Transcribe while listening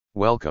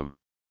Welcome.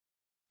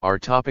 Our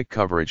topic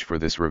coverage for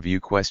this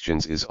review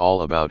questions is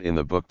all about in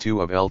the Book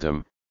 2 of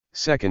LTOM,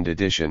 2nd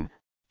edition,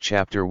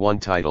 Chapter 1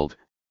 titled,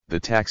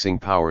 The Taxing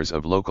Powers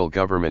of Local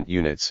Government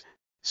Units,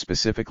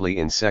 specifically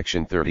in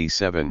Section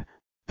 37,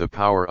 The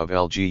Power of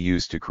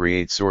LGUs to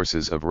Create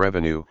Sources of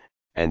Revenue,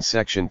 and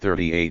Section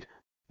 38,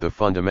 The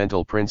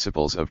Fundamental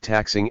Principles of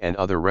Taxing and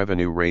Other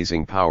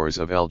Revenue-Raising Powers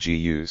of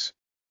LGUs.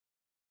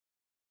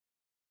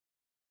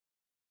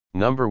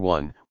 Number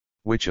 1.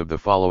 Which of the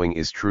following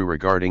is true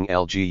regarding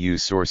LGU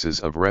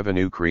sources of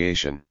revenue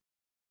creation?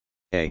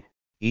 A.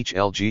 Each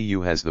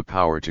LGU has the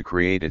power to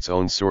create its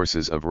own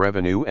sources of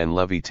revenue and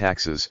levy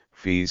taxes,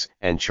 fees,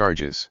 and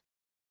charges.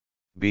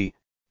 B.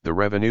 The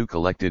revenue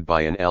collected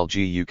by an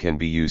LGU can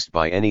be used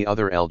by any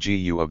other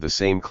LGU of the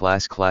same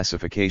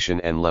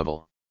classification and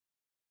level.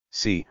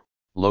 C.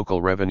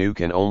 Local revenue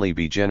can only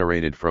be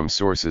generated from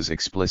sources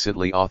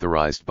explicitly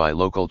authorized by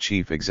local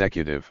chief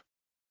executive.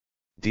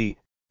 D.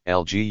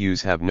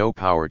 LGUs have no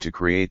power to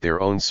create their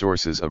own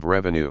sources of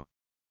revenue.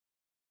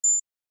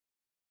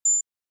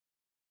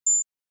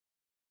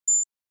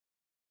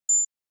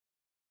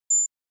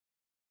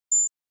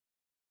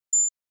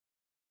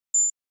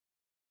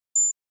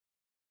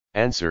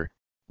 Answer,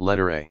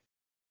 letter A.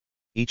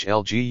 Each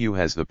LGU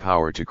has the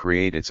power to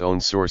create its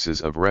own sources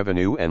of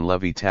revenue and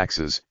levy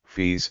taxes,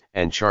 fees,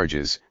 and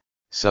charges,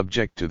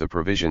 subject to the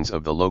provisions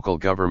of the Local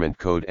Government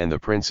Code and the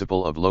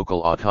principle of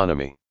local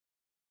autonomy.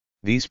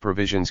 These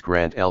provisions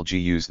grant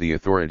LGUs the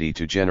authority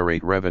to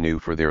generate revenue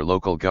for their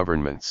local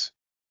governments.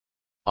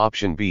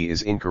 Option B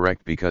is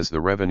incorrect because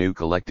the revenue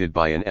collected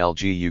by an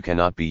LGU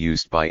cannot be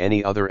used by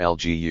any other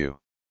LGU.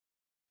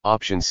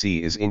 Option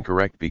C is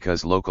incorrect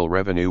because local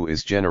revenue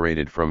is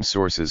generated from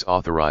sources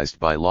authorized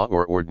by law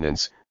or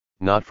ordinance,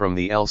 not from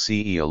the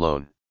LCE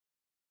alone.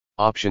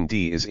 Option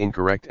D is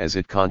incorrect as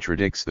it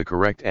contradicts the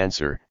correct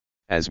answer,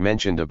 as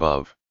mentioned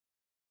above.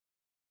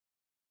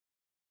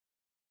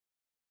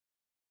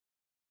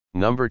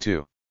 Number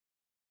 2.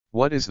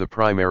 What is the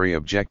primary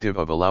objective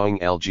of allowing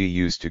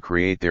LGUs to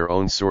create their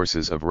own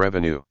sources of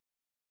revenue?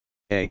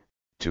 A.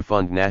 To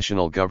fund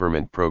national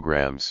government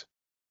programs.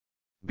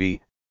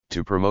 B.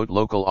 To promote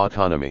local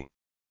autonomy.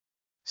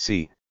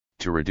 C.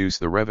 To reduce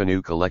the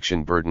revenue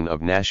collection burden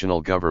of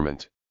national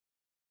government.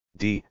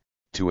 D.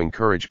 To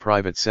encourage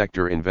private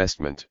sector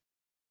investment.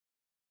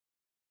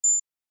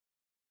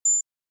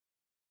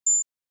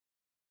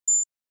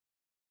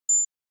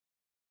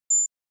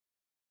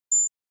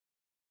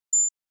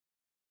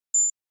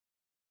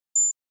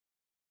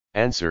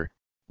 Answer,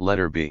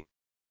 letter B.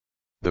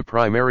 The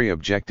primary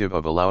objective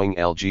of allowing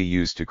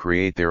LGUs to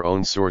create their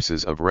own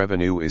sources of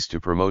revenue is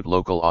to promote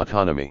local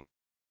autonomy.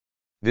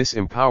 This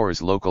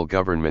empowers local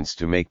governments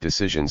to make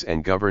decisions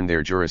and govern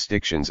their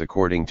jurisdictions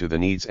according to the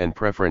needs and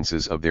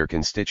preferences of their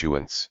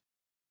constituents.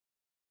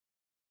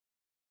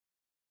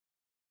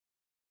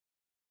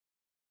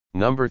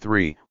 Number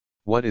 3.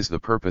 What is the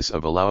purpose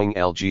of allowing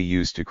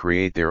LGUs to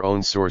create their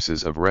own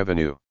sources of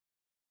revenue?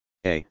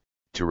 A.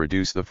 To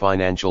reduce the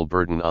financial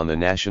burden on the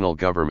national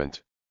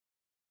government.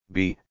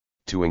 B.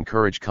 To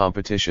encourage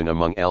competition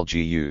among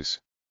LGUs.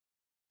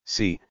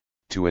 C.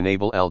 To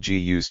enable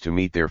LGUs to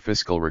meet their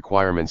fiscal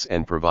requirements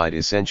and provide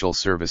essential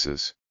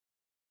services.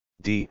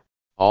 D.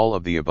 All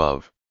of the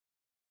above.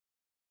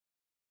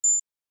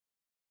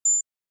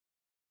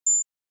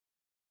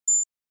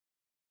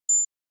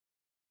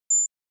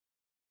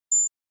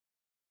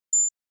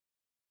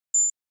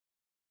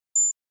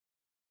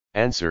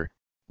 Answer,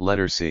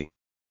 letter C.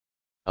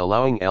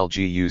 Allowing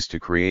LGUs to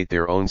create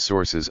their own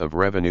sources of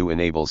revenue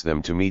enables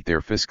them to meet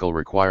their fiscal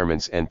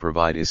requirements and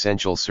provide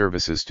essential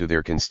services to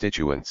their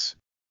constituents.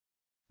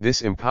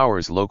 This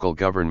empowers local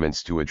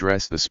governments to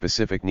address the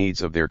specific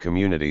needs of their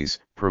communities,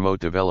 promote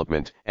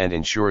development, and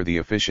ensure the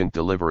efficient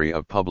delivery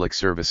of public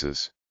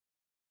services.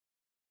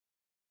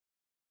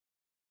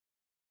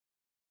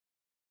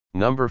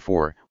 Number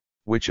 4.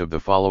 Which of the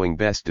following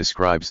best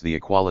describes the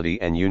equality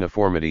and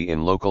uniformity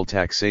in local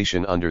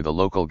taxation under the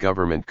Local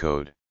Government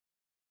Code?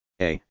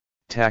 A.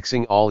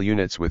 Taxing all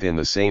units within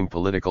the same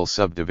political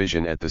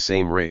subdivision at the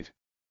same rate.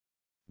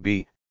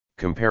 B.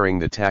 Comparing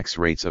the tax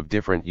rates of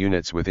different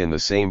units within the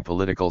same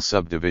political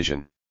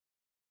subdivision.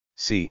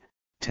 C.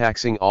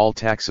 Taxing all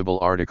taxable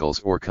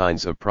articles or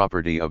kinds of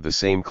property of the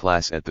same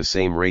class at the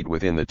same rate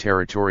within the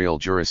territorial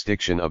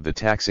jurisdiction of the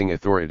taxing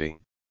authority.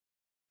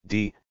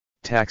 D.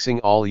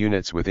 Taxing all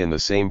units within the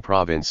same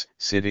province,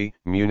 city,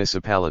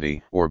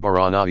 municipality, or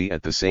barangay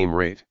at the same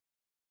rate.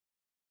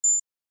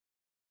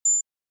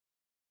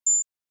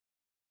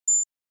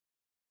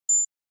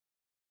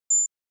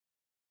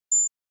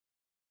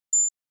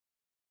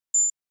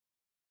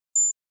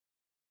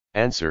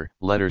 Answer,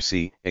 letter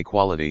C.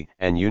 Equality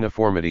and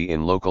uniformity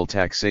in local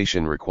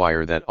taxation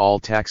require that all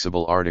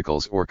taxable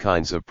articles or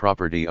kinds of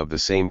property of the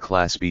same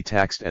class be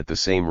taxed at the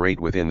same rate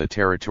within the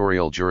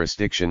territorial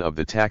jurisdiction of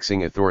the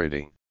taxing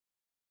authority.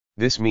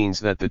 This means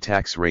that the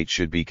tax rate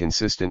should be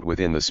consistent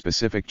within the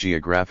specific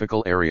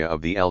geographical area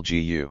of the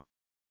LGU.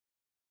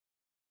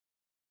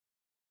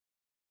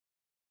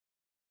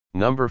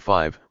 Number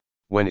 5.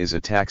 When is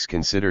a tax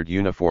considered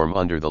uniform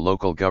under the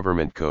local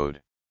government code?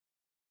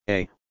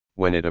 A.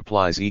 When it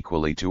applies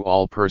equally to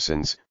all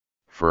persons,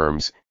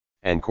 firms,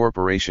 and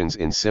corporations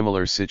in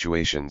similar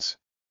situations.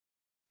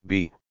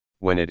 B.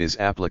 When it is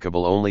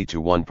applicable only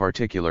to one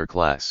particular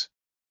class.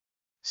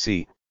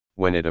 C.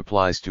 When it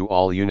applies to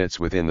all units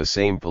within the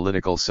same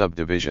political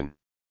subdivision.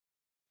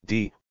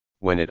 D.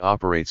 When it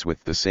operates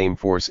with the same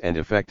force and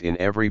effect in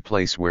every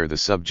place where the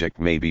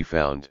subject may be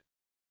found.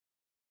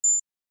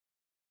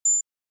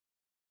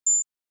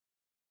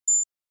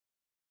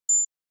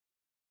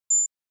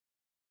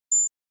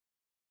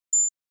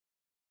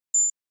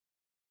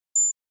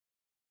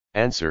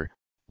 Answer,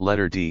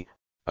 letter D.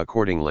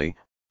 Accordingly,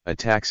 a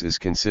tax is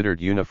considered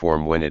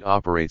uniform when it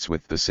operates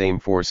with the same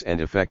force and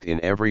effect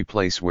in every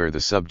place where the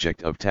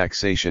subject of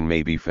taxation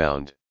may be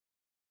found.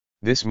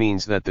 This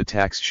means that the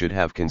tax should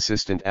have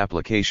consistent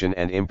application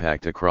and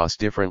impact across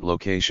different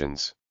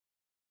locations.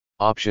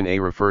 Option A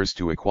refers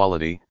to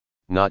equality,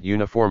 not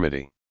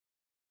uniformity.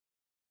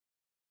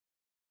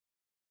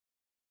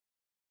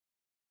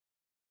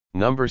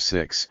 Number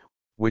 6.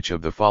 Which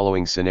of the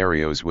following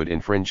scenarios would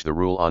infringe the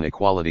rule on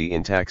equality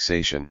in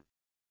taxation?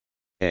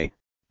 A.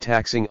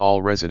 Taxing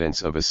all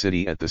residents of a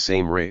city at the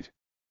same rate.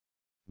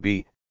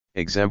 B.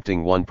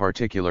 Exempting one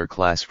particular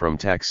class from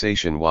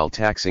taxation while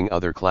taxing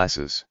other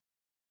classes.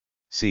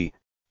 C.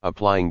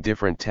 Applying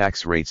different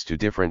tax rates to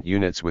different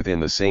units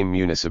within the same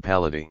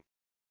municipality.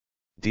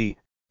 D.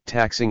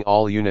 Taxing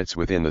all units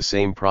within the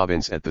same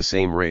province at the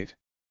same rate.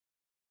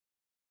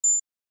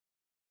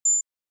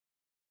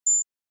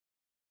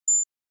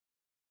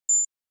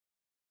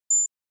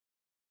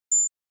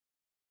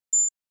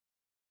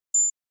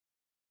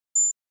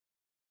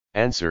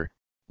 Answer,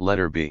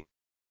 letter B.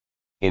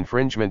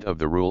 Infringement of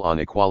the rule on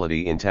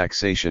equality in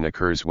taxation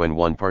occurs when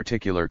one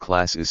particular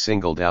class is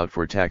singled out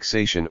for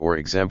taxation or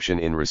exemption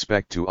in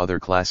respect to other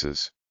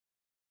classes.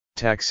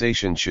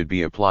 Taxation should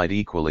be applied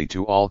equally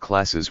to all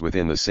classes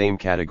within the same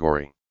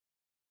category.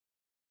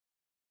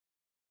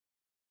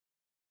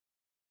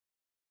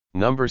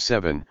 Number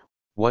 7.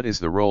 What is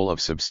the role of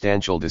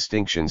substantial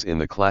distinctions in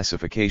the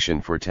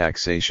classification for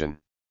taxation?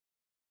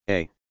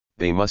 A.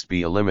 They must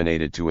be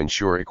eliminated to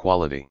ensure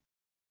equality.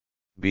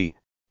 B.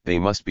 They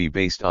must be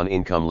based on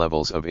income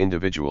levels of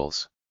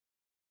individuals.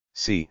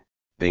 C.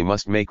 They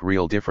must make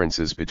real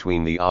differences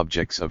between the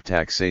objects of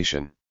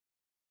taxation.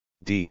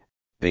 D.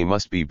 They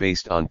must be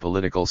based on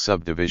political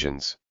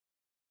subdivisions.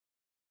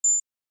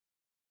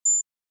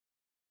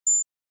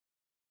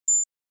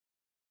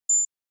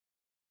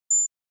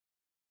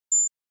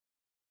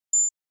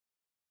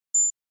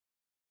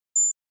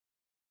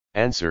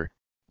 Answer,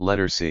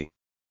 letter C.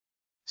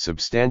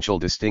 Substantial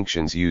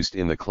distinctions used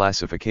in the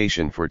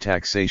classification for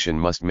taxation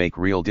must make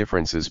real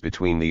differences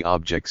between the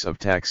objects of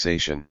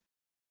taxation.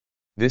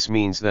 This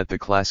means that the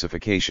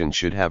classification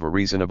should have a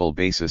reasonable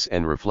basis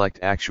and reflect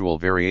actual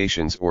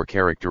variations or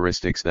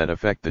characteristics that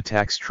affect the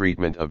tax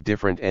treatment of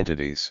different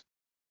entities.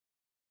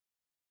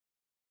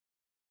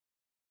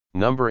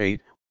 Number 8.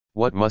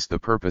 What must the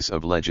purpose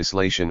of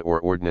legislation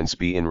or ordinance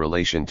be in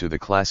relation to the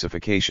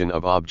classification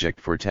of object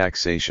for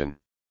taxation?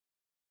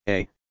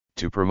 A.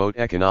 To promote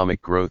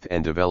economic growth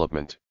and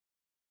development.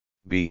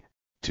 B.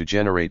 To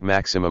generate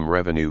maximum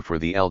revenue for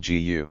the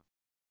LGU.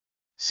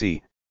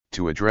 C.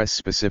 To address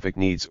specific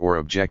needs or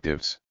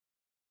objectives.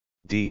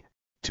 D.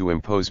 To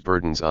impose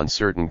burdens on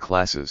certain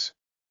classes.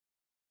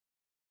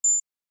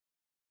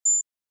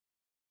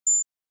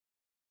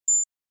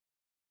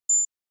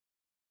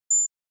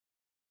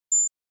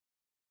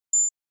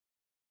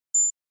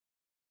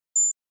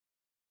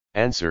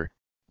 Answer,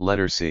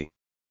 letter C.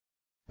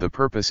 The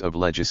purpose of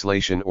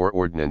legislation or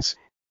ordinance,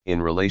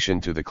 in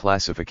relation to the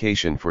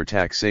classification for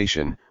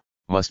taxation,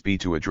 must be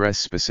to address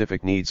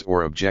specific needs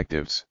or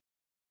objectives.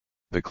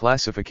 The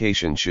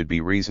classification should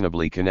be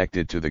reasonably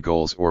connected to the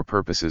goals or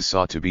purposes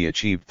sought to be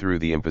achieved through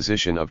the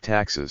imposition of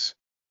taxes.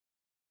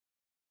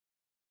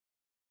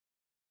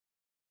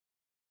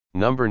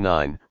 Number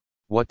 9.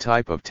 What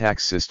type of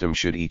tax system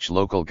should each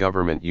local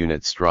government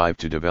unit strive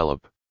to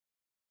develop?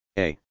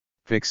 A.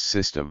 Fixed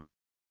system.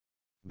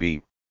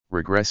 B.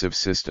 Regressive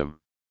system.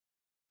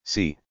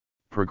 C.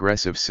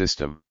 Progressive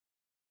system.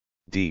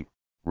 D.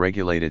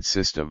 Regulated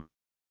system.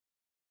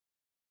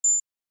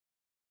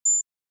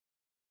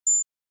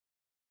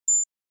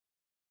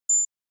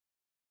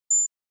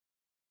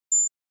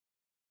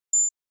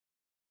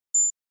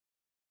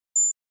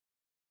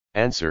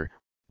 Answer,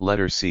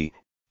 letter C.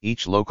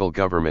 Each local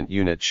government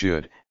unit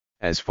should,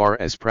 as far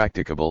as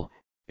practicable,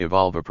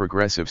 evolve a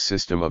progressive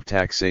system of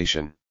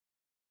taxation.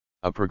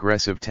 A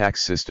progressive tax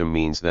system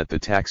means that the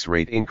tax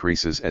rate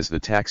increases as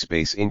the tax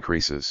base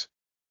increases.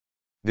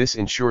 This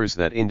ensures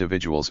that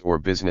individuals or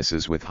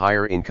businesses with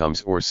higher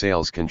incomes or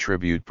sales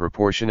contribute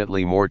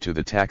proportionately more to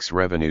the tax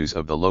revenues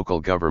of the local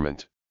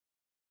government.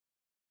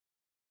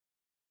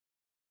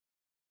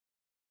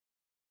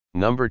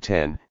 Number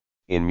 10.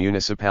 In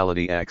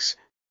Municipality X,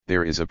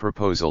 there is a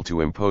proposal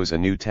to impose a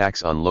new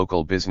tax on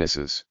local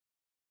businesses.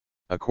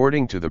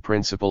 According to the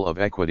principle of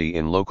equity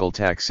in local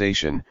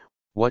taxation,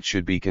 what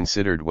should be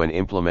considered when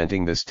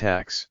implementing this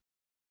tax?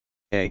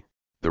 A.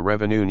 The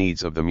revenue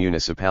needs of the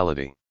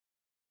municipality.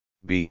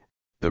 B.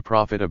 The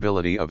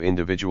profitability of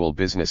individual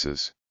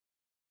businesses.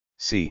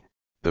 C.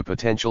 The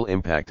potential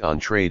impact on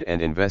trade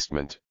and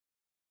investment.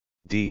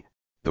 D.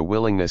 The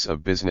willingness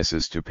of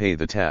businesses to pay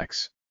the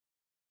tax.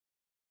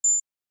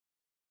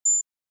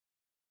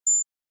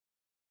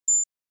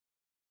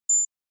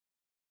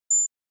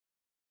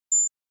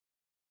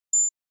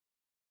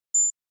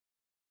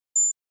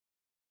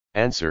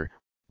 Answer,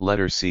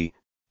 letter C.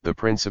 The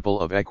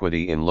principle of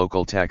equity in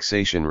local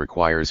taxation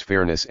requires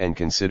fairness and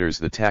considers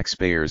the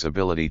taxpayer's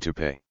ability to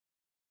pay.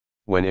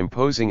 When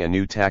imposing a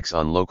new tax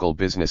on local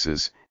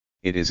businesses,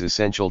 it is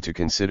essential to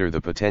consider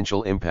the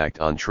potential impact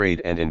on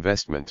trade and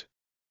investment.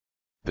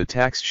 The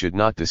tax should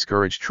not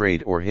discourage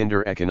trade or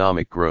hinder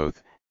economic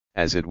growth,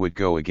 as it would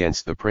go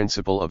against the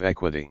principle of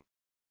equity.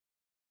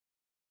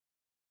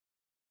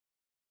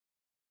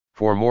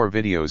 For more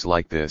videos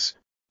like this,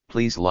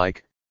 please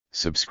like,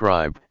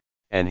 subscribe,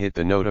 and hit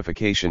the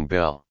notification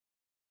bell.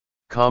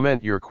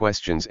 Comment your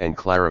questions and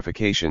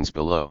clarifications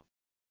below.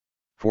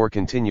 For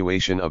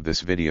continuation of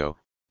this video,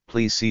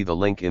 please see the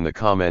link in the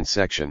comment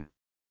section.